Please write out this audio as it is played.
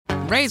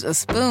Raise a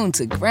spoon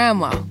to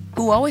Grandma,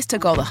 who always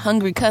took all the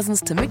hungry cousins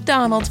to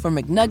McDonald's for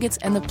McNuggets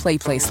and the Play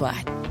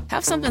Slide.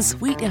 Have something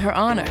sweet in her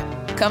honor.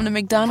 Come to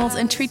McDonald's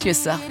and treat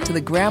yourself to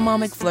the Grandma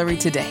McFlurry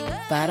today.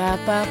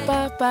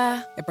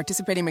 Ba-da-ba-ba-ba. At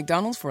participating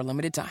McDonald's for a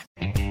limited time.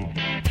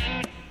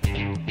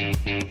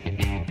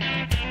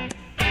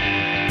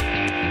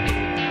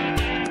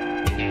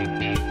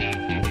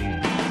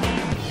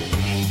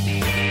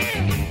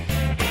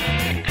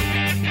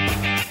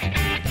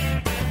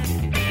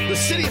 The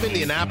city of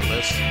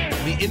Indianapolis,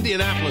 the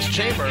Indianapolis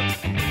Chamber,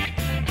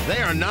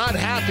 they are not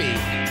happy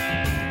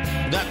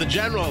that the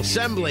General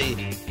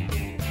Assembly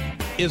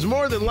is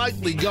more than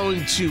likely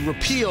going to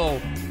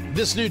repeal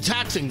this new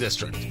taxing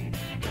district.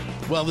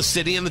 Well, the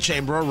city and the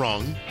chamber are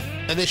wrong,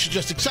 and they should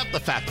just accept the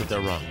fact that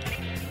they're wrong.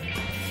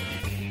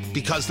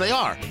 Because they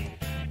are.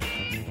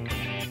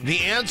 The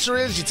answer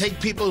is you take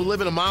people who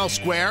live in a mile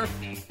square,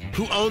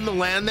 who own the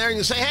land there, and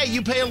you say, hey,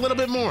 you pay a little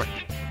bit more.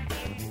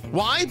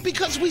 Why?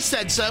 Because we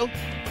said so.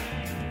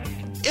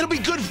 It'll be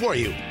good for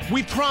you.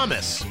 We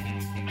promise.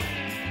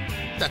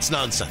 That's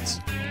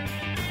nonsense.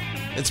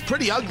 It's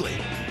pretty ugly.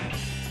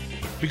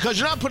 Because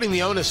you're not putting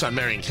the onus on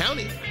Marion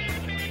County.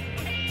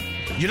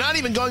 You're not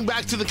even going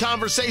back to the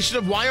conversation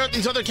of why aren't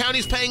these other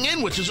counties paying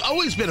in, which has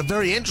always been a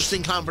very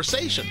interesting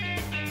conversation.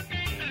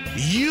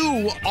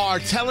 You are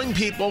telling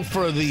people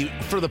for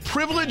the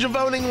privilege of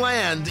owning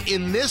land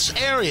in this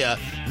area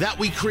that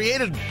we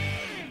created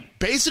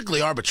basically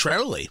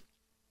arbitrarily,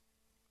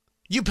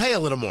 you pay a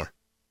little more.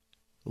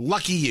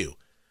 Lucky you.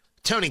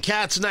 Tony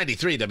Katz,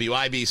 93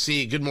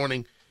 WIBC. Good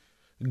morning.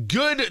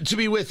 Good to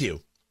be with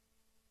you.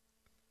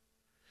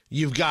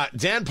 You've got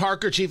Dan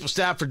Parker, Chief of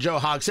Staff for Joe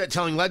Hogsett,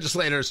 telling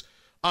legislators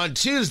on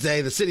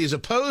Tuesday the city is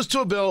opposed to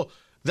a bill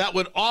that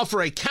would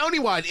offer a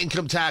countywide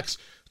income tax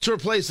to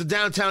replace the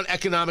Downtown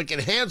Economic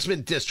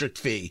Enhancement District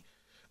fee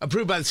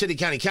approved by the City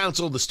County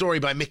Council. The story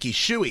by Mickey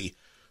Shuey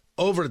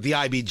over at the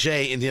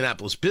IBJ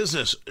Indianapolis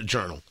Business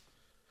Journal.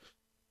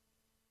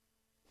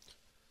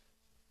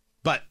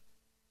 But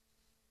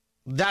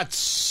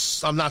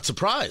I'm not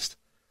surprised.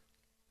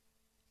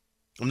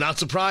 I'm not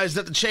surprised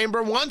that the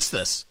chamber wants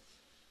this.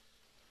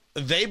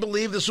 They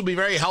believe this will be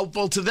very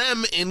helpful to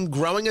them in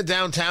growing a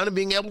downtown and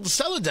being able to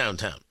sell a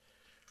downtown.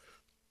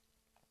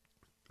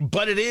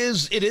 But it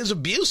is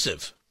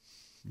abusive.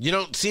 You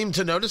don't seem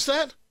to notice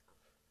that?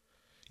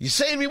 You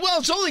say to me, well,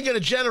 it's only going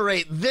to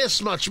generate this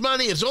much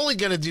money. It's only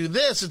going to do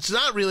this. It's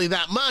not really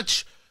that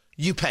much.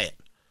 You pay it.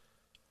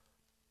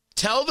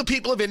 Tell the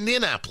people of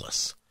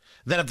Indianapolis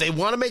that if they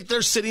want to make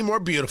their city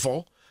more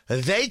beautiful,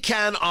 they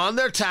can, on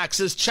their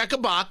taxes, check a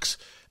box,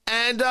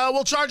 and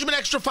we'll charge them an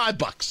extra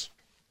 $5.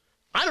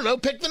 I don't know,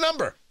 pick the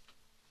number.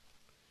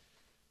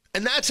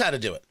 And that's how to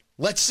do it.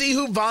 Let's see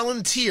who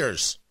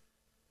volunteers.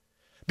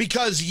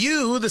 Because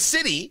you, the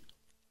city,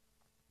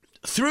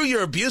 through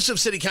your abusive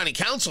city county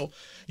council,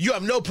 you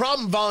have no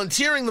problem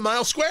volunteering the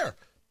mile square.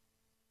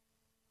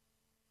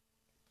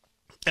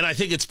 And I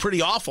think it's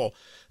pretty awful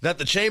that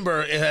the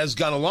chamber has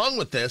gone along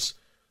with this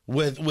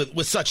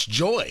with such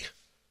joy.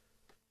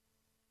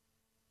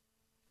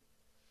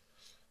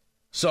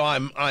 So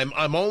I'm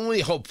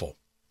only hopeful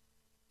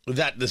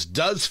that this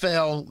does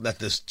fail, that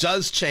this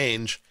does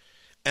change,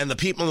 and the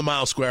people in the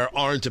mile square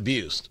aren't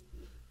abused.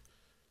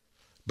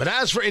 But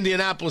as for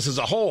Indianapolis as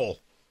a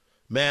whole,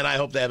 man, I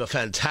hope they have a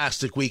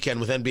fantastic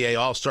weekend with NBA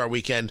All-Star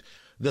Weekend.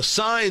 The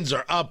signs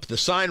are up. The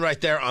sign right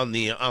there on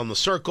the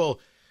circle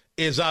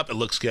is up. It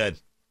looks good.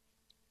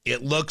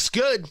 It looks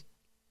good.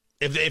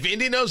 If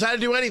Indy knows how to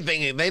do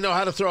anything, they know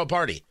how to throw a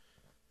party.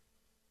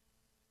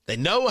 They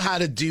know how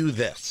to do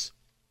this.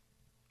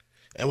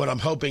 And what I'm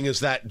hoping is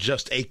that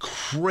just a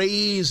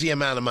crazy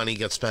amount of money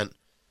gets spent.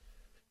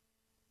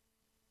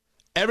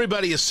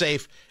 Everybody is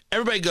safe.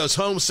 Everybody goes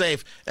home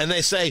safe. And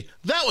they say,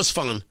 that was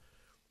fun.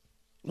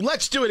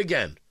 Let's do it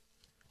again.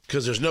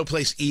 Because there's no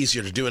place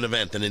easier to do an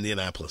event than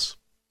Indianapolis.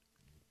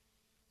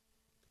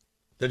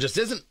 There just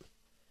isn't.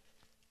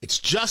 It's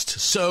just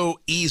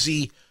so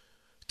easy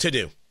to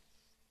do.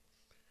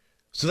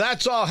 So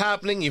that's all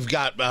happening. You've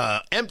got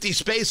empty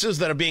spaces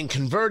that are being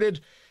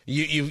converted.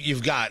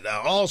 You've got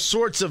all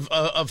sorts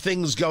of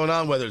things going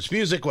on, whether it's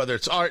music, whether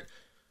it's art.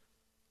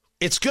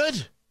 It's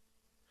good.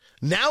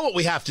 Now what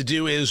we have to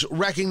do is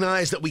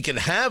recognize that we can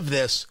have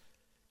this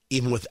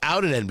even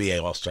without an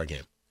NBA All-Star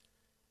game.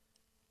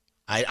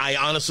 I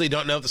honestly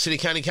don't know if the City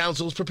County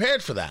Council is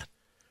prepared for that.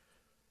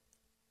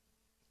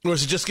 Or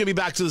is it just going to be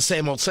back to the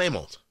same old, same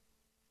old?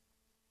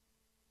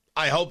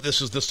 I hope this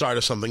is the start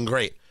of something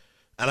great.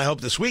 And I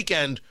hope this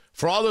weekend,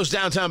 for all those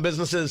downtown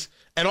businesses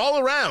and all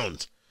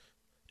around,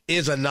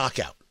 is a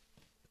knockout.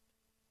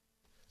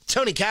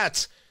 Tony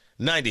Katz,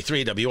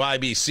 93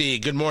 WIBC.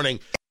 Good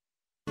morning.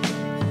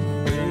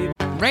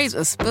 Raise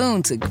a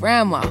spoon to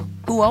Grandma,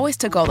 who always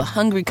took all the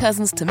hungry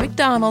cousins to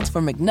McDonald's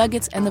for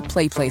McNuggets and the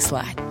Play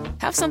Slide.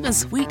 Have something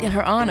sweet in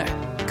her honor.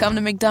 Come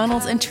to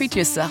McDonald's and treat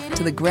yourself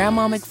to the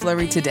Grandma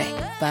McFlurry today.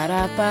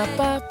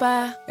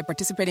 Ba-da-ba-ba-ba. At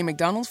participating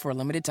McDonald's for a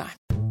limited time.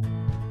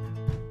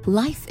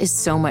 Life is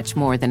so much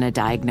more than a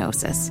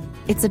diagnosis.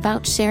 It's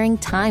about sharing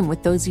time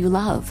with those you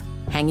love.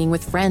 hanging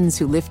with friends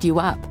who lift you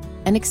up,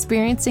 and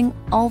experiencing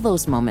all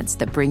those moments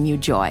that bring you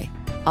joy.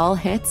 All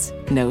hits,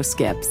 no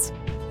skips.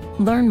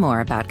 Learn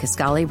more about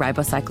Kisqali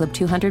Ribociclib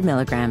 200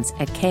 milligrams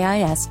at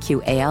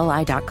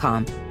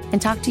KISQALI.com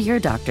and talk to your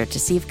doctor to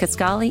see if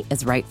Kisqali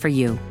is right for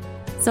you.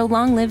 So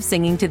long live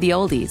singing to the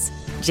oldies,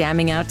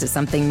 jamming out to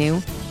something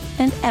new,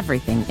 and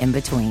everything in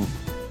between.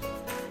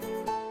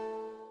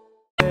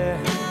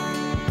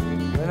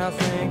 When I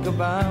think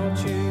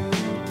about you,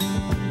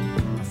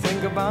 I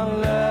think about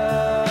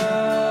love.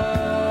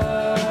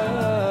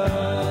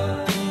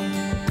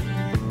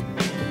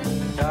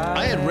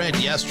 I had read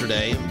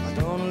yesterday,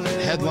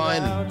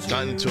 headline,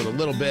 got into it a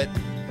little bit,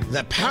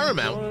 that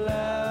Paramount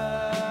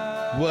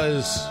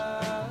was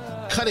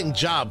cutting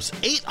jobs,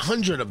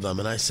 800 of them.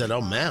 And I said,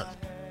 oh man,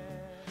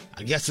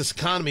 I guess this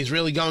economy is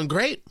really going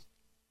great.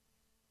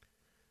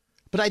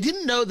 But I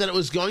didn't know that it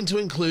was going to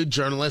include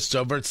journalists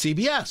over at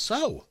CBS.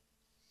 Oh,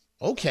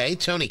 okay.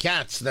 Tony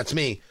Katz, that's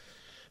me.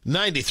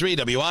 93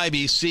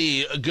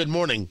 WIBC, good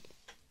morning.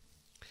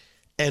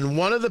 And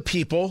one of the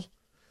people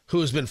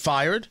who has been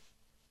fired,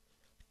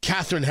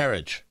 Catherine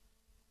Herridge.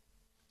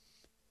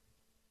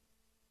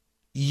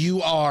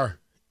 You are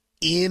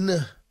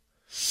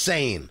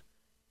insane.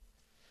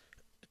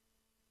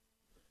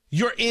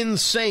 You're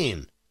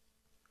insane.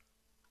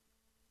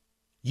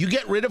 You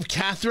get rid of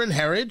Catherine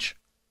Herridge?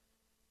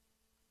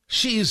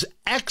 She's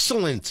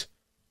excellent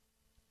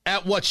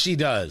at what she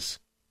does.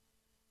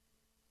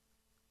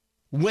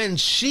 When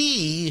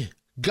she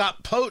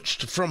got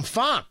poached from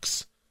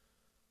Fox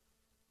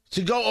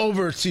to go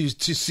over to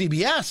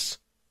CBS,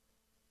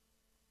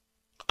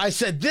 I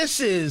said,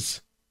 this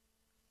is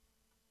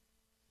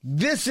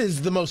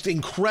the most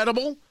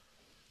incredible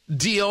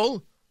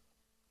deal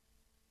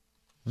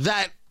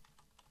that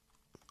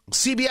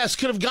CBS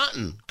could have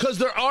gotten, because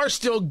there are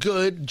still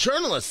good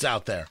journalists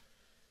out there.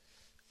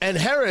 And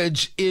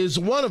Herridge is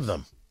one of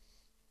them.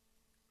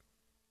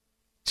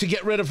 To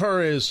get rid of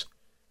her is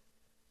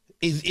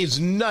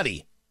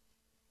nutty.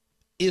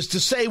 Is to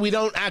say we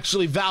don't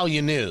actually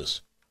value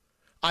news.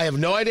 I have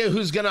no idea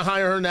who's going to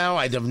hire her now.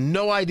 I have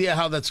no idea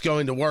how that's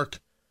going to work.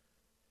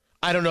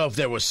 I don't know if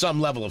there was some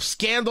level of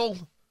scandal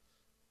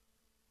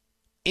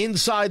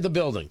inside the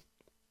building.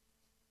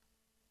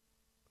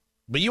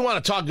 But you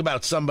want to talk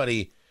about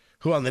somebody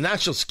who on the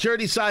national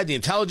security side, the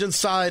intelligence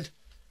side,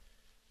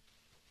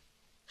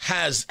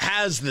 has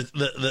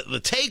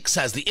the takes,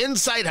 has the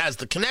insight, has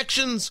the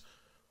connections.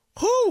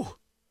 Whew.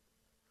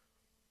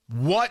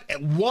 What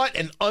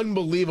an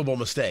unbelievable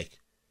mistake.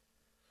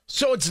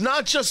 So it's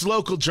not just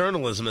local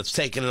journalism that's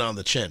taking it on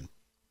the chin,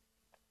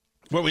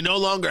 where we no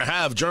longer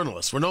have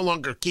journalists. We're no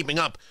longer keeping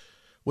up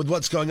with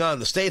what's going on in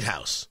the State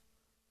House.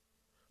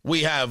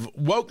 We have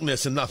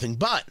wokeness and nothing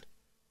but.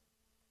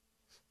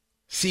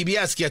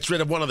 CBS gets rid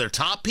of one of their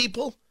top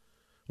people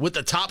with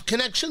the top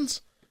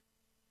connections.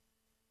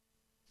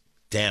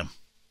 Damn.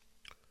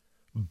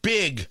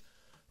 Big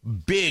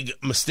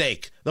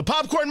mistake. The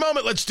popcorn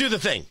moment, let's do the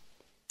thing.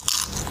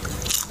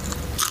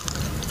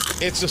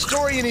 It's a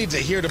story you need to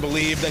hear to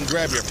believe, then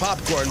grab your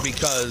popcorn,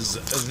 because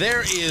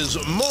there is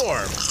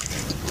more.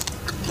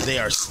 They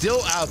are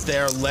still out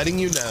there letting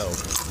you know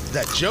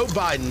that Joe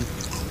Biden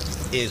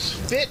is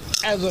fit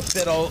as a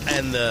fiddle,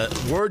 and the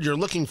word you're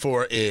looking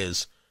for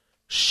is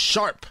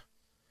sharp.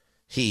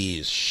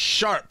 He's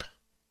sharp.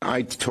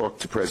 I talk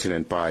to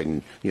President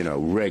Biden,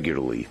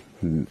 regularly,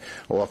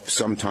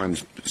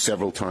 sometimes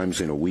several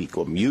times in a week,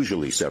 or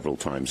usually several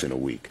times in a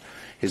week.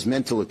 His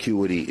mental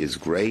acuity is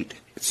great.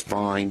 It's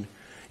fine.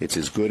 It's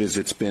as good as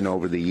it's been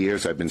over the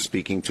years. I've been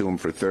speaking to him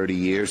for 30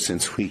 years,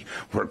 since we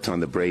worked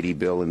on the Brady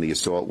bill and the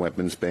assault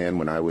weapons ban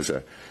when I was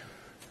a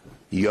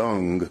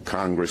young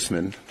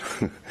congressman.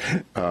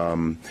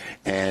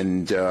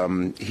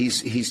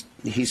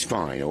 He's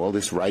fine. All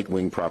this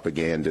right-wing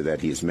propaganda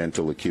that his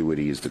mental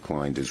acuity is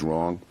declined is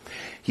wrong.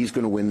 He's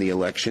going to win the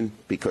election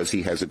because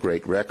he has a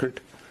great record,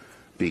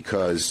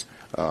 because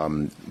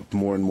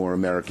more and more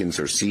Americans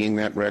are seeing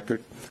that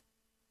record.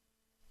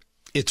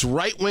 It's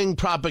right-wing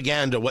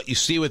propaganda, what you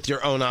see with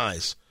your own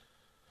eyes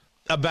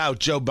about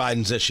Joe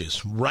Biden's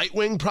issues.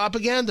 Right-wing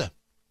propaganda.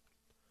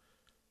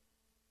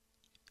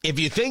 If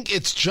you think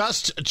it's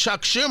just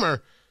Chuck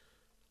Schumer,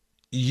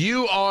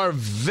 you are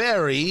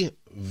very,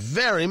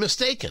 very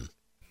mistaken.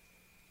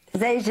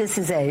 His age is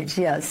his age,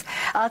 yes.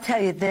 I'll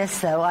tell you this,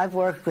 though. I've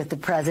worked with the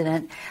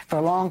president for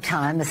a long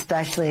time,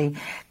 especially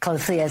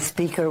closely as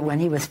speaker when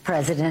he was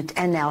president,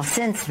 and now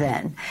since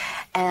then.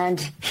 And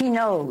he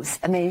knows.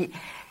 I mean,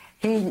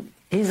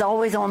 He's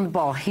always on the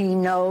ball. He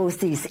knows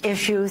these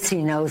issues.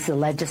 He knows the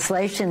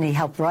legislation. He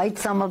helped write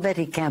some of it.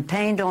 He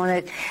campaigned on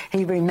it.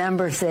 He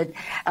remembers it.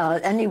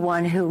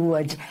 Anyone who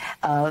would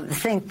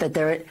think that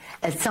they're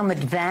at some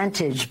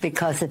advantage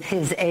because of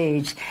his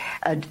age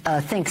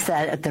thinks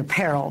that at their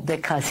peril,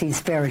 because he's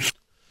very...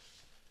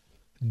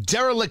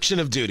 Dereliction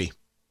of duty.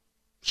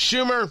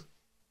 Schumer,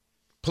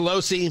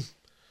 Pelosi,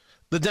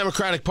 the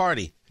Democratic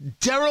Party.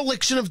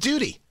 Dereliction of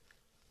duty.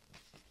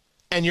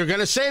 And you're going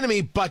to say to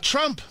me, but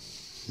Trump...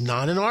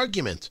 Not an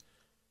argument.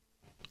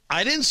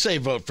 I didn't say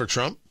vote for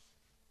Trump.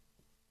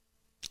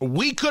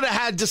 We could have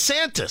had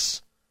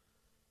DeSantis.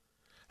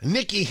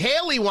 Nikki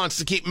Haley wants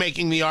to keep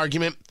making the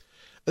argument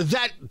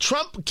that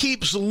Trump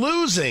keeps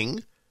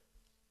losing,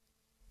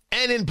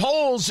 and in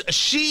polls,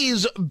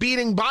 she's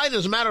beating Biden.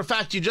 As a matter of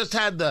fact, you just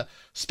had the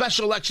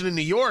special election in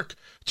New York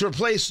to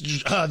replace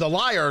the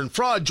liar and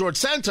fraud, George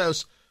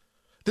Santos.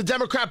 The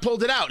Democrat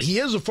pulled it out. He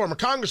is a former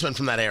congressman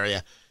from that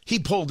area. He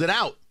pulled it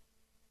out.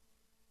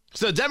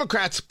 So the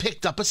Democrats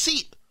picked up a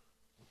seat.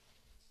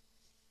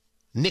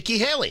 Nikki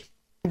Haley.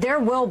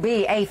 There will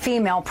be a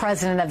female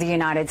president of the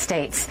United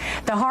States.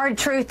 The hard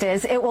truth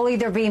is it will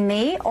either be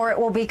me or it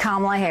will be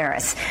Kamala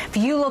Harris. If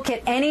you look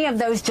at any of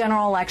those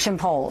general election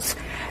polls,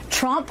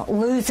 Trump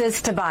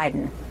loses to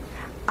Biden.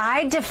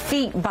 I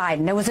defeat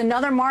Biden. There was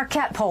another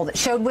Marquette poll that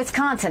showed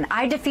Wisconsin.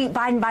 I defeat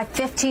Biden by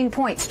 15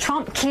 points.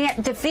 Trump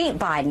can't defeat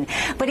Biden.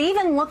 But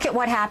even look at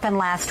what happened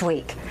last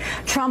week.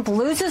 Trump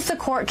loses the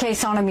court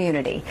case on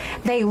immunity.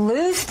 They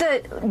lose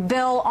the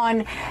bill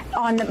on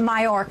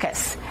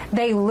Mayorkas.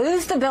 They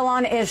lose the bill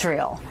on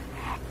Israel.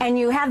 And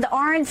you have the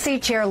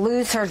RNC chair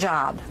lose her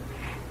job.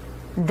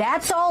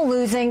 That's all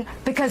losing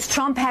because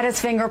Trump had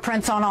his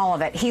fingerprints on all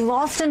of it. He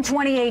lost in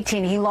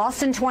 2018. He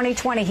lost in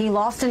 2020. He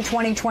lost in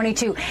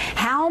 2022.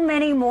 How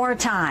many more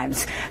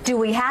times do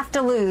we have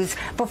to lose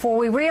before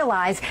we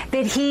realize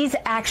that he's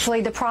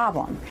actually the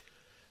problem?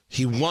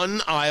 He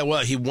won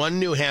Iowa. He won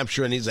New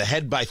Hampshire, and he's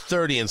ahead by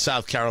 30 in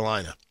South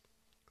Carolina.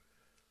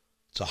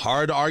 It's a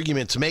hard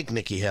argument to make,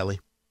 Nikki Haley.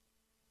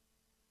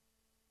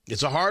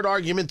 It's a hard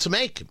argument to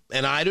make,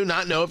 and I do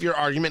not know if your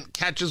argument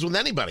catches with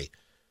anybody.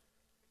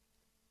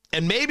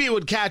 And maybe it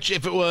would catch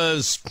if it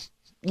was,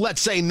 let's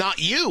say, not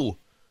you,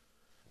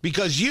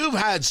 because you've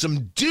had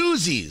some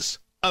doozies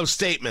of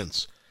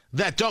statements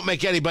that don't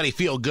make anybody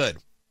feel good.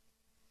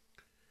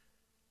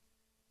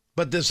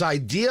 But this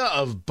idea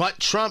of butt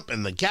Trump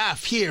and the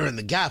gaffe here and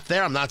the gaffe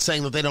there, I'm not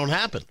saying that they don't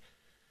happen.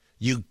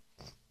 You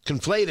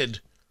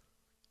conflated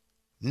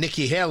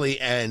Nikki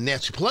Haley and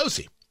Nancy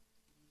Pelosi.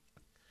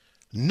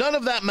 None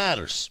of that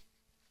matters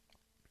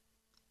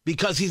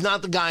because he's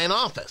not the guy in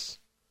office.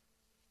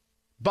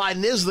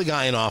 Biden is the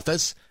guy in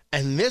office,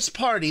 and this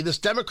party, this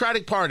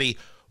Democratic Party,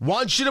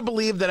 wants you to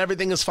believe that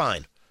everything is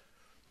fine,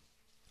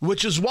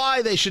 which is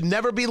why they should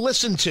never be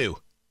listened to.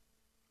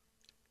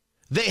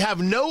 They have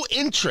no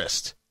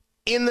interest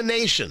in the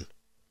nation.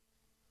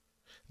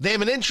 They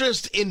have an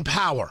interest in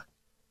power,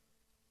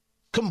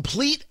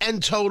 complete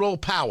and total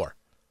power.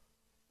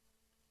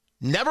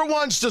 Never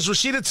once does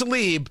Rashida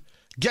Tlaib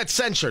get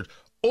censured,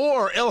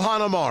 or Ilhan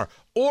Omar,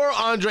 or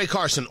Andre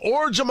Carson,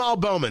 or Jamal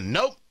Bowman.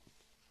 Nope.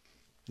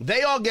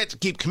 They all get to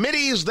keep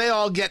committees. They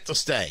all get to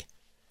stay.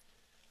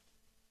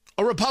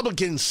 A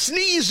Republican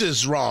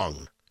sneezes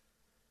wrong.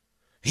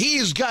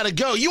 He's got to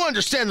go. You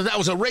understand that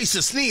was a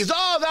racist sneeze.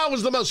 Oh, that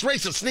was the most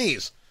racist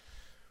sneeze.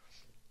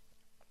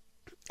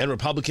 And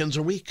Republicans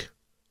are weak.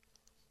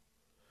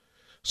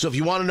 So if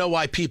you want to know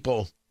why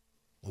people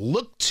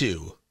look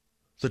to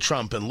the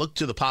Trump and look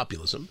to the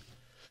populism,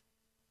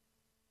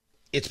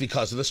 it's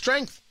because of the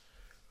strength.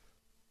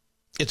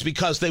 It's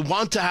because they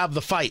want to have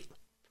the fight.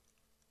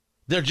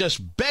 They're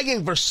just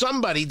begging for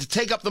somebody to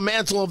take up the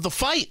mantle of the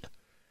fight.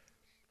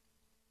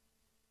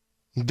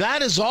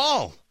 That is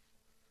all.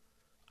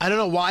 I don't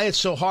know why it's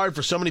so hard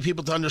for so many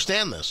people to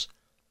understand this.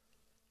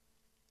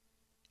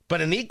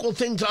 But an equal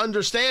thing to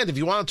understand, if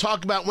you want to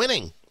talk about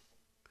winning,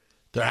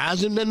 there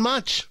hasn't been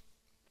much.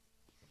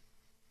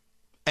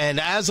 And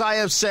as I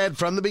have said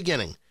from the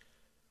beginning,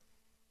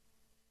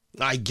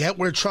 I get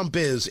where Trump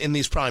is in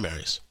these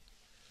primaries.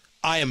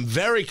 I am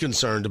very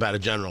concerned about a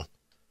general.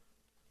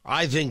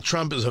 I think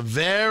Trump is a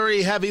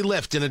very heavy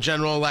lift in a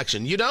general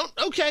election. You don't?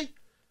 Okay.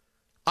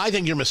 I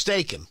think you're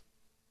mistaken.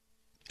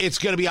 It's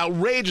going to be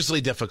outrageously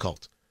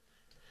difficult.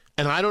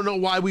 And I don't know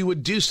why we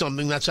would do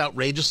something that's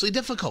outrageously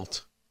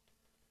difficult.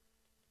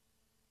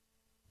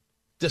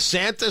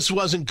 DeSantis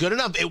wasn't good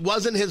enough. It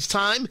wasn't his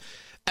time.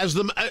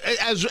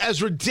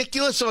 As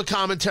ridiculous of a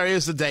commentary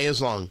as the day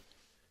is long.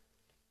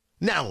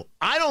 Now,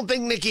 I don't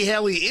think Nikki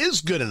Haley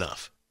is good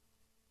enough.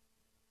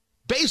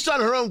 Based on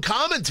her own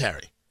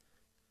commentary.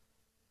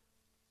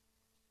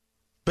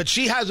 But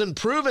she hasn't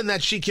proven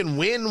that she can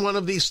win one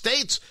of these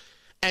states,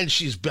 and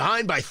she's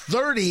behind by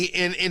 30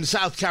 in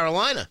South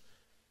Carolina.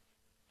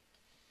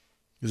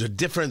 There's a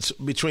difference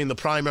between the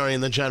primary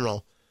and the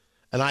general,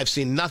 and I've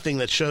seen nothing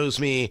that shows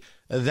me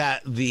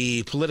that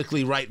the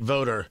politically right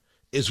voter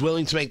is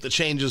willing to make the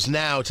changes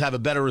now to have a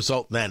better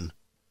result then.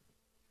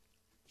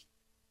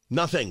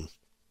 Nothing.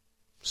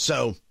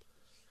 So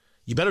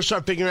you better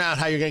start figuring out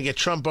how you're going to get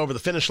Trump over the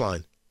finish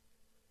line.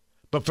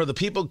 But for the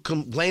people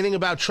complaining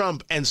about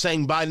Trump and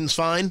saying Biden's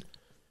fine,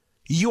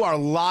 you are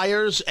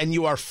liars and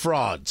you are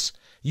frauds.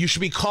 You should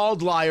be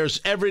called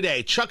liars every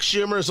day. Chuck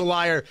Schumer is a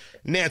liar.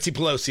 Nancy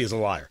Pelosi is a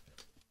liar.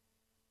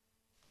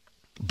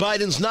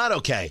 Biden's not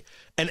okay.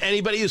 And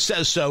anybody who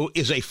says so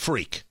is a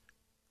freak.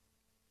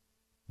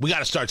 We got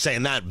to start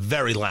saying that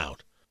very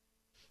loud.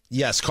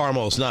 Yes,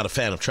 Carmel is not a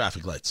fan of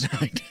traffic lights.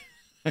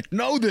 I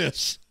know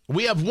this.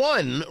 We have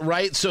one,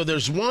 right? So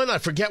there's one, I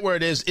forget where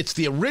it is. It's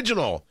the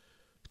original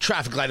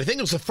traffic light. I think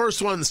it was the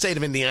first one in the state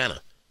of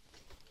Indiana.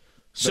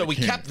 So we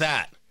kept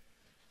that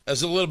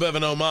as a little bit of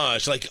an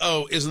homage. Like,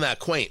 oh, isn't that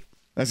quaint?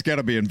 That's got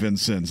to be in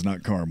Vincennes,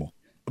 not Carmel.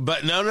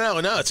 But no,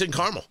 it's in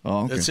Carmel.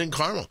 Oh, okay. It's in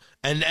Carmel.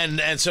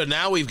 And so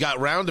now we've got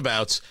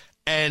roundabouts.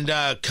 And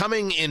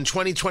coming in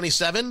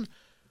 2027,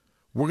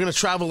 we're going to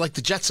travel like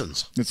the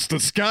Jetsons. It's the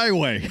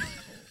Skyway.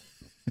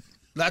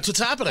 That's what's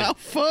happening. How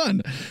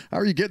fun. How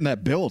are you getting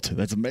that built?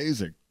 That's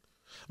amazing.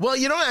 Well,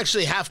 you don't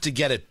actually have to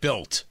get it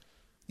built.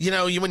 You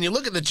know, when you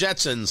look at the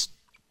Jetsons,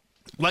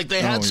 like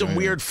they had some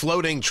weird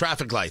floating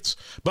traffic lights.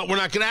 But we're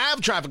not going to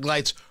have traffic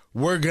lights.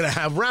 We're going to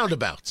have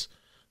roundabouts.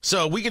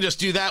 So we can just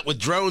do that with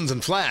drones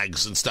and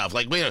flags and stuff.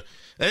 Like,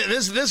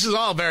 this is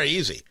all very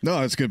easy.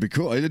 No, it's going to be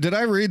cool. Did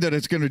I read that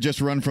it's going to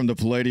just run from the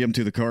Palladium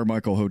to the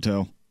Carmichael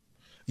Hotel?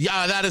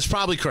 Yeah, that is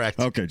probably correct.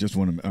 Okay, just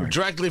one. Right.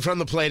 Directly from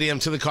the Palladium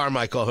to the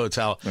Carmichael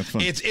Hotel. That's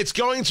fun. It's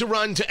going to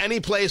run to any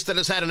place that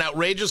has had an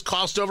outrageous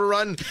cost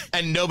overrun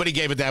and nobody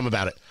gave a damn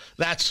about it.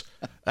 That's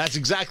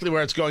exactly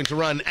where it's going to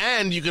run.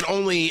 And you can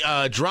only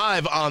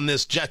drive on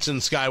this Jetson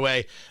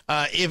Skyway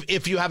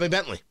if you have a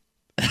Bentley.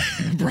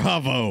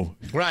 Bravo.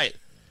 Right.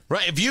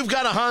 If you've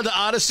got a Honda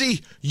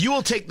Odyssey, you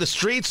will take the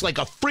streets like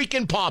a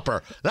freaking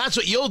pauper. That's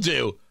what you'll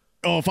do.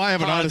 Oh, if I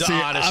have an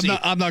Odyssey.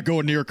 I'm not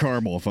going near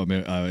Carmel if I'm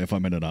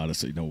in an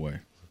Odyssey. No way.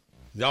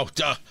 No,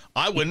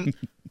 I wouldn't.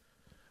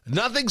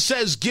 Nothing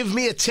says give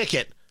me a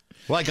ticket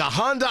like a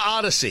Honda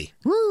Odyssey.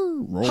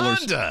 Rollers.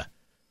 Honda,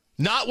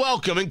 not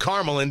welcome in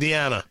Carmel,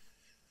 Indiana.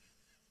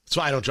 That's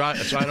why I don't drive.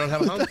 That's why I don't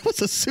have a Honda. That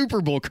was a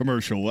Super Bowl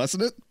commercial,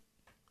 wasn't it?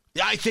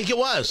 Yeah, I think it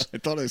was. I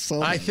thought I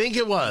saw it. I think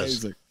it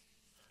was. Amazing.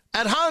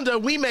 At Honda,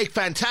 we make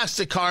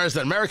fantastic cars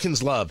that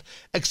Americans love,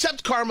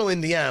 except Carmel,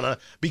 Indiana,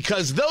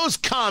 because those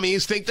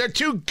commies think they're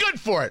too good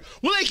for it.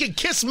 Well, they can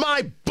kiss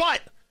my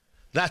butt.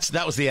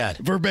 That was the ad.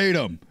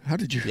 Verbatim.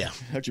 How'd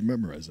you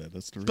memorize that?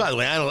 That's the By the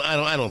way,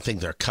 I don't think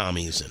they're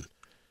commies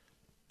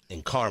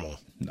in Carmel.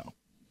 No.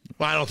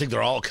 Well, I don't think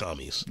they're all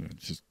commies.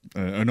 It's just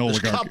an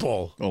oligarchy. There's a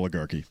couple.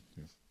 Oligarchy.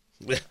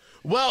 Yeah.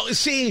 Well,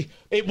 see,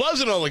 it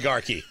was an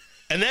oligarchy.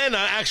 And then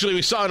actually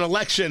we saw an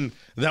election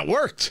that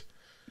worked.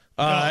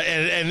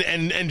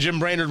 And Jim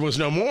Brainerd was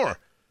no more.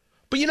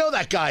 But you know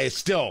that guy is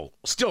still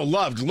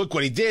loved. Look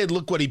what he did.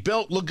 Look what he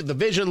built. Look at the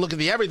vision. Look at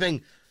the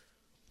everything.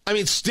 I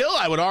mean, still,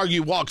 I would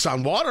argue walks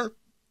on water.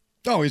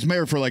 Oh, he's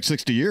mayor for like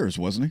 60 years,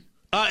 wasn't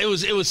he?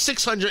 It was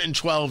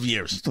 612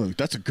 years.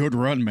 That's a good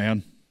run,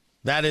 man.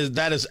 That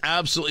is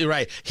absolutely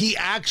right. He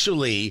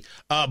actually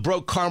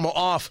broke Carmel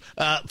off,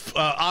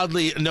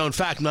 oddly known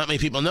fact, not many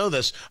people know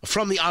this,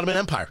 from the Ottoman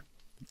Empire.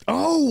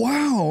 Oh,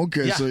 wow.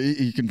 Okay, yeah. So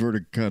he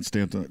converted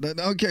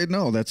Constantinople. Okay,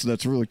 no,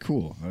 that's really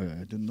cool.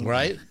 I didn't know.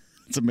 Right?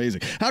 It's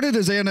amazing. How did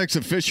his annex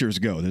of Fishers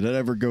go? Did that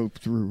ever go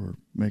through or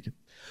make it?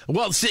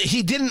 Well, see,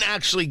 he didn't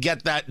actually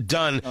get that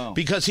done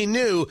because he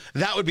knew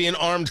that would be an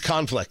armed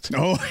conflict.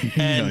 Oh,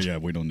 yeah,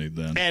 we don't need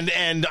that.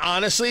 And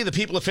honestly, the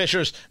people of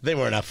Fishers, they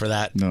weren't up for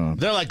that. No.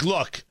 They're like,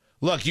 look,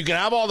 you can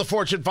have all the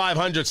Fortune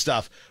 500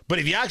 stuff, but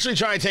if you actually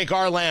try and take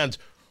our land,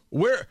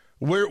 we're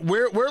a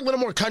little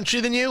more country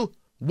than you.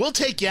 We'll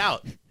take you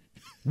out.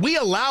 We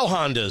allow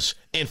Hondas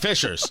in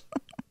Fishers.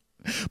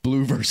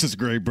 Blue versus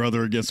gray,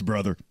 brother against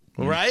brother.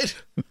 Right?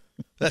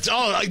 That's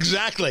all,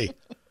 exactly.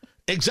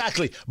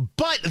 Exactly.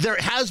 But there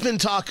has been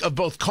talk of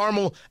both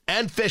Carmel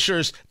and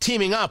Fishers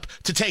teaming up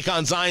to take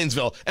on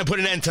Zionsville and put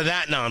an end to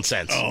that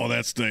nonsense. Oh,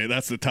 that's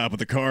the top of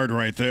the card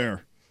right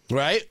there.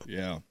 Right?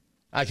 Yeah.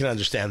 I can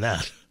understand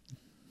that.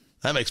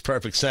 That makes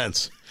perfect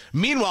sense.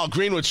 Meanwhile,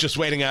 Greenwood's just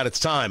waiting out its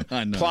time.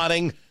 I know.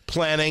 Plotting,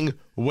 planning,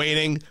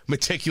 waiting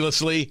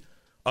meticulously.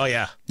 Oh,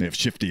 yeah. They have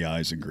shifty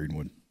eyes in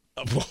Greenwood.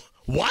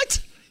 What?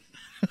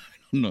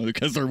 No,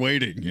 because they're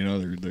waiting.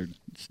 They're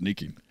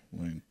sneaking.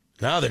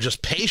 No, they're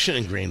just patient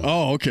in Greenwood.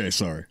 Oh, okay.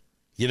 Sorry.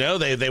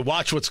 They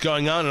watch what's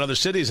going on in other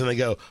cities and they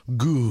go,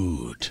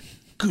 good.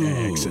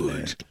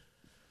 Excellent.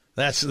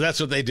 That's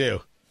what they do.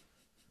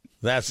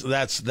 That's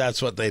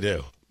what they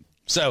do.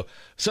 So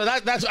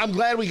that's I'm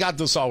glad we got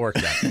this all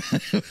worked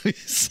out. We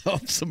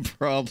solved some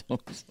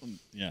problems.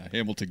 Yeah,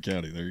 Hamilton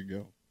County. There you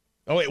go.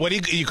 Oh wait, what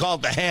do you call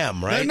it? The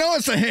ham, right? No,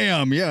 it's the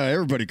ham. Yeah,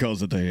 everybody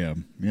calls it the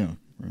ham. Yeah,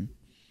 right.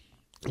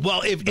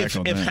 Well, if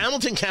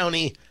Hamilton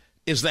County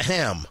is the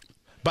ham.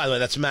 By the way,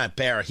 that's Matt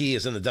Bear. He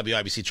is in the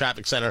WIBC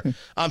Traffic Center.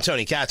 I'm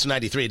Tony Katz,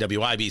 93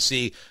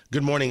 WIBC.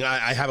 Good morning.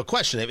 I have a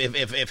question.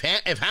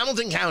 If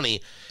Hamilton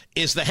County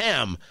is the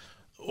ham,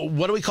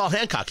 what do we call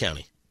Hancock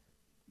County?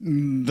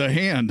 The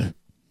hand.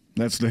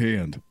 That's the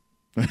hand.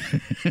 I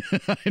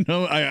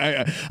know.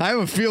 I have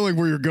a feeling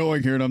where you're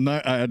going here, and I'm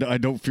not. I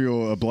don't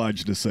feel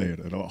obliged to say it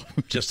at all.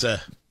 Just a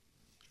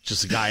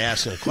guy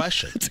asking a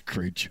question. It's a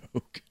great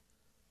joke.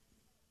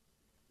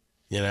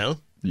 Yeah.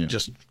 I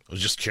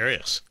was just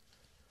curious.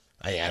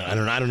 I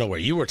don't know where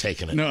you were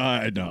taking it. No,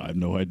 I have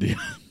no idea.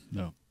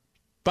 No.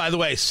 By the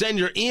way, send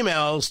your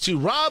emails to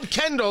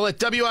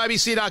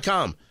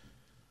robkendall@wibc.com.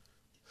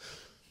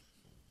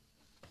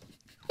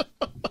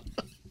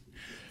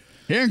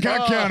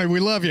 Hancock County, we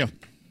love you.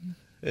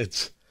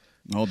 It's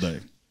all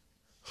day.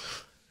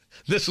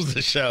 This was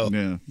the show.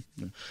 Yeah.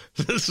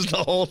 This is the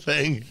whole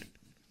thing.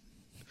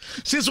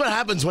 See, this is what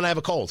happens when I have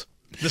a cold.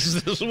 This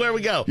is where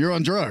we go. You're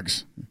on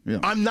drugs. Yeah.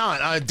 I'm not.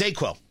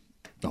 Dayquil.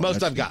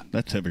 Most I've got.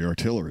 That's heavy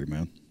artillery,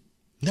 man.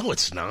 No,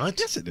 it's not.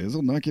 Yes, it is.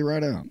 It'll knock you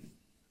right out.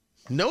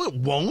 No, it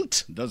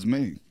won't. It does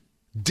me.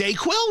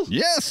 Dayquil?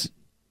 Yes.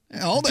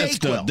 All that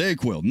stuff.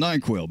 Dayquil,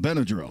 NyQuil,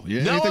 Benadryl.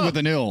 Yeah, anything with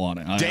an ill on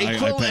it.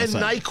 Dayquil and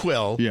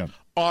NyQuil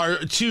are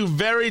two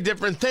very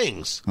different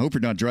things. I hope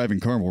you're not driving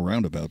Carmel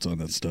roundabouts on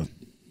that stuff.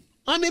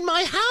 I'm in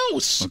my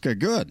house. Okay,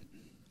 good.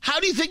 How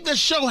do you think this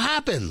show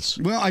happens?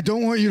 Well, I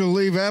don't want you to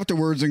leave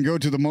afterwards and go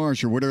to the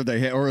marsh or whatever they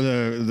have, or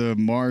the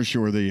marsh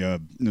or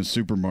the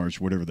super marsh,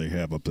 whatever they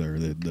have up there.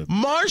 The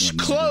marsh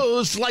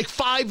closed like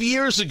 5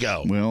 years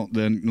ago. Well,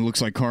 then it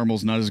looks like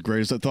Carmel's not as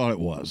great as I thought it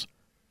was.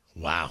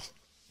 Wow.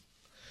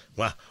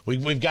 Well,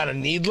 we've got a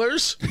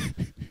Needlers.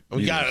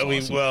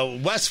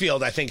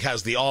 Westfield, I think,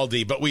 has the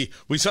Aldi, but we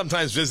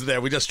sometimes visit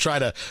there. We just try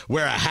to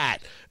wear a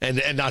hat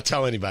and not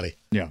tell anybody.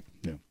 Yeah.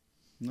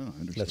 No, I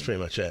understand. That's pretty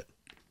much it.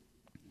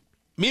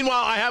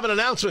 Meanwhile, I have an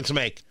announcement to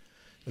make.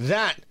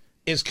 That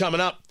is coming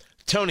up.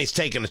 Tony's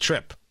taking a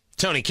trip.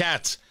 Tony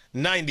Katz,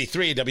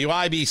 93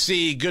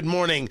 WIBC. Good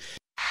morning.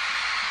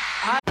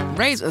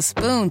 Raise a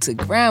spoon to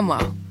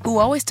Grandma, who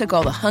always took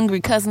all the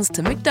hungry cousins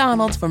to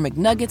McDonald's for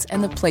McNuggets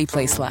and the Play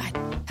Slide.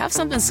 Have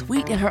something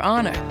sweet in her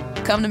honor.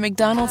 Come to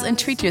McDonald's and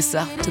treat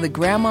yourself to the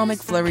Grandma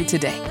McFlurry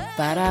today.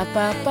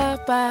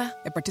 Ba-da-ba-ba-ba.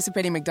 At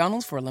participating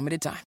McDonald's for a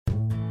limited time.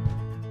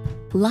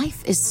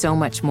 Life is so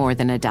much more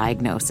than a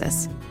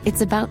diagnosis. It's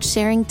about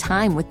sharing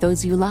time with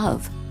those you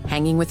love,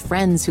 hanging with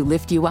friends who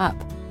lift you up,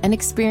 and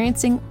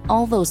experiencing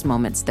all those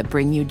moments that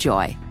bring you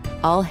joy.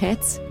 All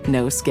hits,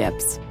 no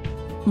skips.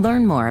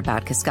 Learn more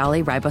about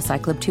Kisqali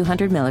Ribociclib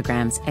 200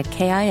 milligrams at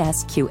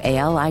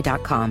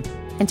KISQALI.com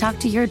and talk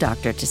to your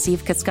doctor to see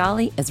if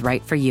Kisqali is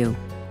right for you.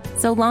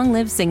 So long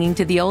live singing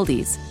to the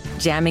oldies,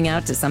 jamming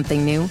out to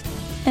something new,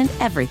 and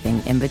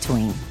everything in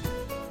between.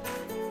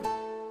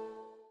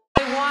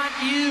 I want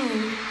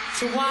you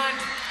to want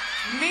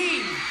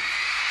me.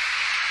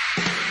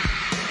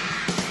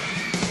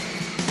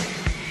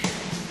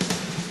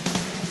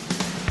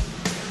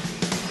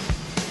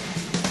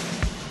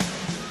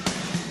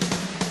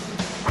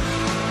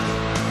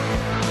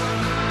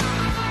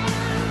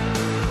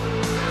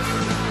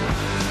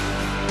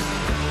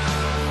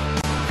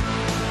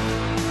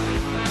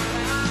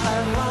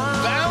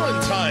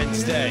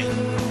 Valentine's Day.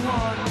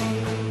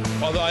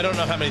 Although I don't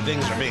know how many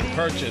things are being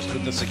purchased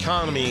with this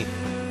economy.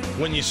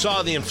 When you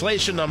saw the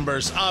inflation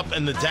numbers up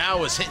and the Dow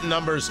was hitting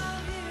numbers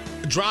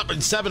dropping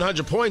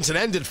 700 points and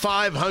ended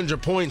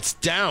 500 points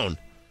down.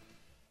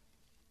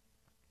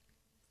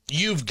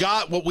 You've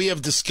got what we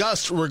have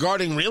discussed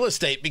regarding real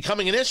estate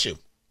becoming an issue.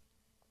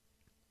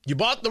 You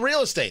bought the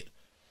real estate,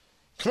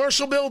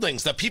 commercial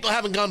buildings that people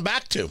haven't gone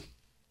back to.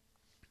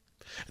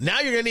 Now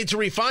you're going to need to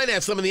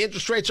refinance them and the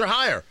interest rates are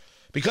higher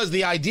because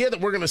the idea that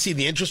we're going to see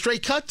the interest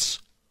rate cuts,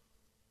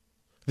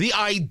 the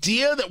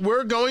idea that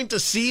we're going to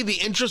see the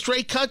interest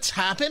rate cuts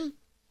happen?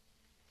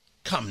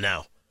 Come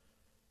now.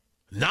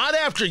 Not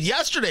after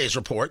yesterday's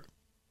report.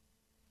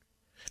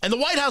 And the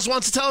White House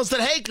wants to tell us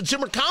that, hey,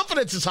 consumer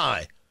confidence is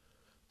high.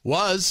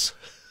 Was.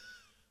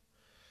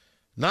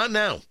 Not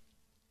now.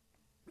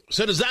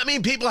 So does that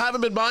mean people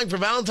haven't been buying for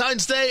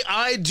Valentine's Day?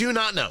 I do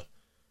not know.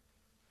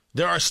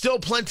 There are still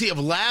plenty of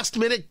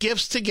last-minute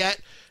gifts to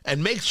get.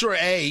 And make sure,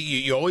 A,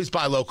 you always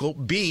buy local.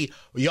 B,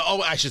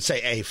 I should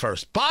say A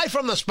first. Buy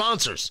from the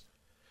sponsors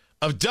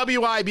of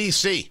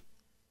WIBC.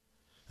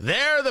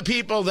 They're the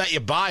people that you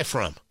buy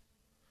from.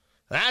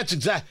 That's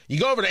exactly. You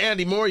go over to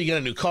Andy Moore, you get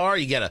a new car,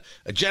 you get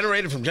a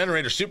generator from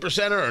Generator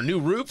Supercenter, or a new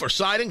roof or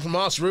siding from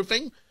Moss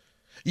Roofing.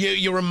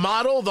 You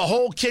remodel the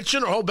whole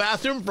kitchen or whole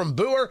bathroom from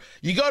Boer.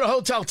 You go to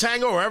Hotel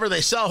Tango, wherever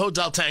they sell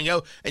Hotel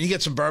Tango, and you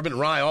get some bourbon,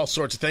 rye, all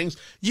sorts of things.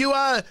 You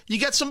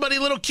get somebody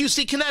a little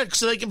QC Kinetic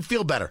so they can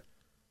feel better.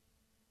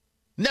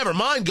 Never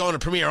mind going to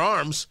Premier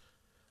Arms,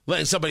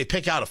 letting somebody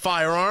pick out a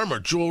firearm or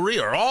jewelry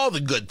or all the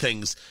good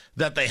things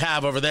that they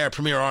have over there at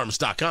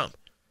PremierArms.com.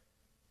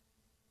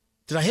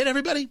 Did I hit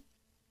everybody?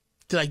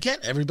 Did I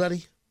get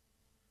everybody?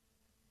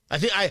 I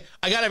think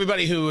I got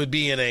everybody who would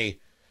be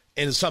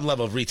in some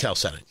level of retail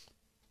setting.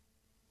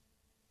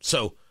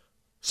 So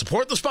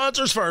support the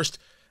sponsors first,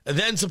 and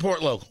then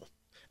support local.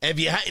 And if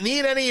you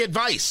need any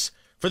advice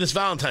for this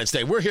Valentine's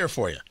Day, we're here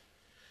for you.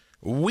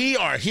 We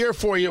are here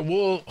for you.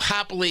 We'll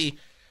happily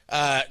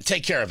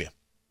take care of you.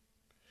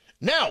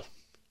 Now, a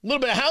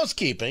little bit of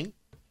housekeeping.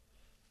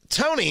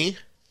 Tony,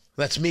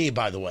 that's me,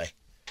 by the way.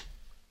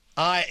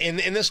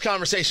 In this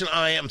conversation,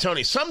 I am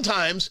Tony.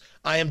 Sometimes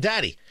I am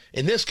Daddy.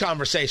 In this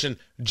conversation,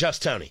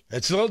 just Tony.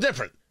 It's a little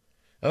different.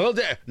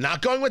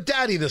 Not going with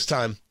Daddy this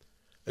time.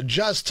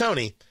 Just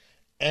Tony.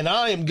 And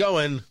I am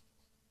going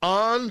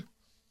on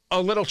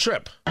a little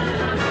trip.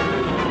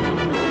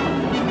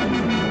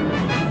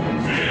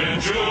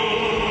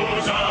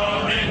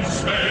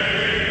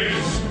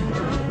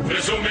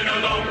 Zooming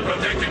along,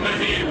 protecting the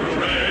Hebrew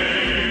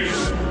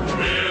race.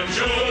 Real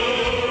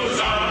Jews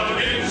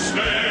out in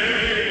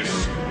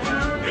space.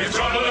 If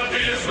trouble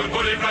appears, we'll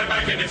put it right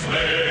back in its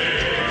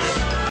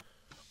place.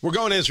 We're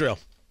going to Israel.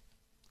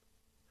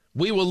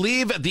 We will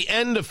leave at the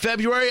end of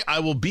February. I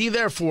will be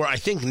there for, I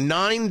think,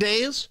 9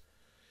 days.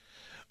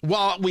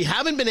 While we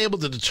haven't been able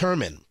to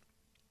determine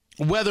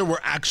whether we're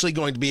actually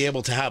going to be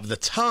able to have the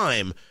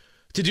time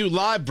to do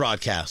live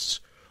broadcasts,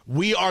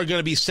 we are going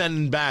to be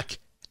sending back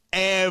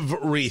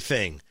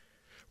everything.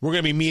 We're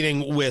going to be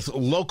meeting with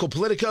local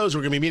politicos.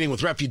 We're going to be meeting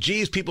with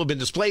refugees. People have been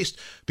displaced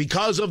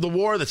because of the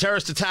war, the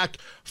terrorist attack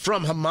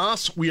from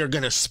Hamas. We are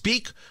going to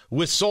speak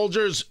with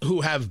soldiers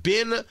who have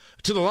been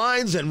to the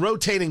lines and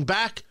rotating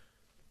back.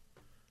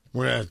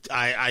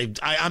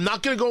 I'm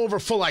not going to go over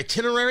full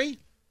itinerary,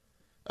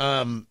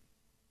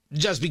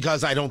 just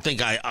because I don't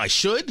think I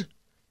should.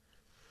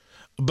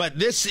 But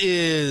this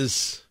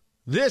is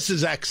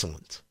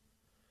excellent.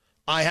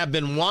 I have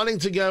been wanting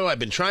to go. I've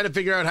been trying to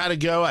figure out how to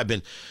go. I've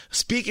been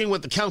speaking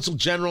with the Consul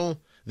General,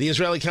 the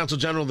Israeli Consul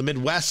General of the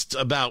Midwest,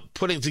 about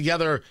putting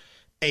together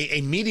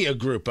a media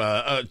group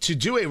to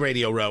do a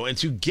radio row and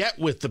to get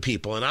with the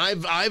people. And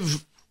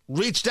I've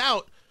reached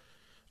out.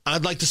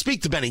 I'd like to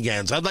speak to Benny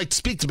Gantz. I'd like to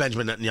speak to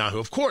Benjamin Netanyahu.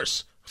 Of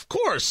course.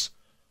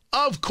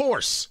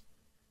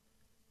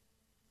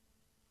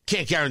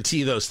 Can't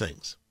guarantee those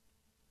things.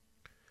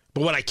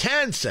 But what I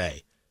can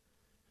say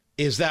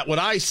is that what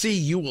I see,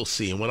 you will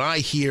see. And what I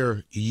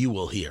hear, you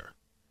will hear.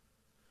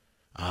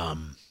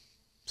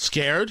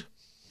 Scared?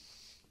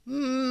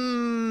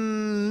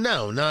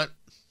 No, not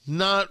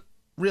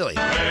really.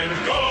 And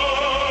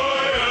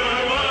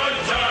Goyer will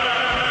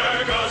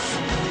attack us.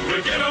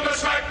 We'll give him a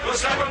smack, we'll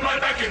slap him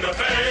right back in the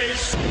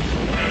face.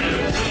 And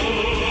it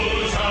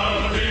goes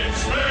out in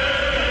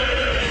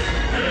space.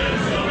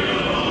 It's coming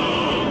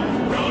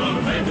along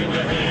from making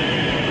the hero.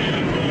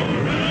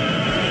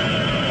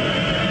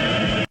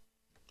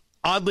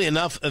 Oddly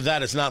enough,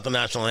 that is not the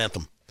national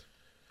anthem.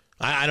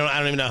 I don't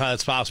even know how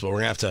that's possible. We're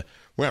gonna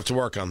have to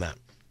work on that.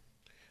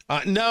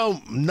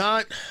 No,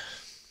 not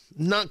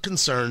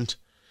concerned,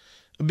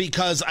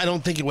 because I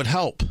don't think it would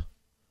help.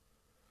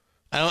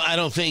 I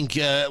don't think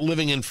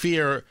living in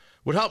fear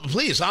would help.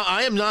 Please,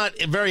 I am not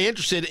very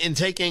interested in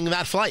taking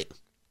that flight.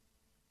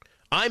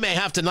 I may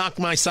have to knock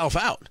myself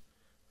out.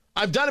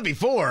 I've done it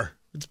before.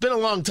 It's been a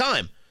long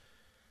time.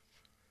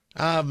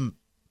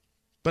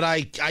 But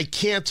I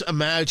can't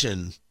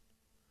imagine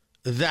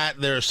that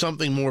there's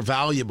something more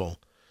valuable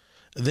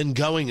than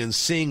going and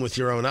seeing with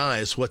your own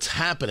eyes what's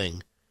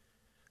happening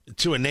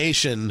to a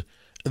nation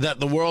that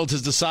the world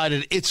has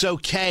decided it's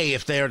okay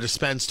if they are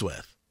dispensed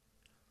with.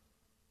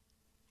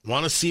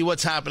 Want to see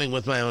what's happening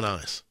with my own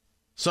eyes.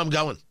 So I'm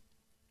going.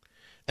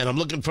 And I'm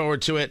looking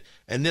forward to it.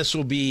 And this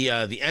will be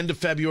the end of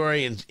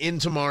February and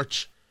into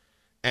March.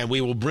 And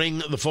we will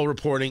bring the full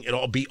reporting.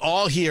 It'll be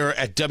all here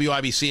at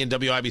WIBC and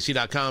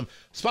WIBC.com.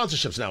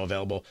 Sponsorships now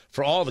available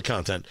for all the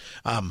content.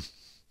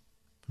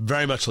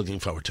 Very much looking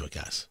forward to it,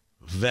 guys.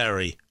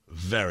 Very,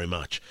 very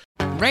much.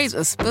 Raise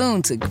a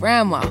spoon to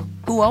Grandma,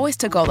 who always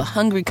took all the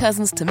hungry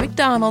cousins to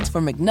McDonald's for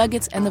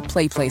McNuggets and the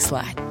Play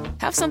Slide.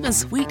 Have something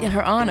sweet in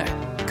her honor.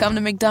 Come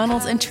to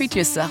McDonald's and treat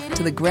yourself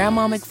to the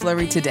Grandma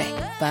McFlurry today.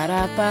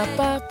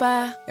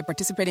 Ba-da-ba-ba-ba. At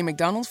participating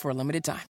McDonald's for a limited time.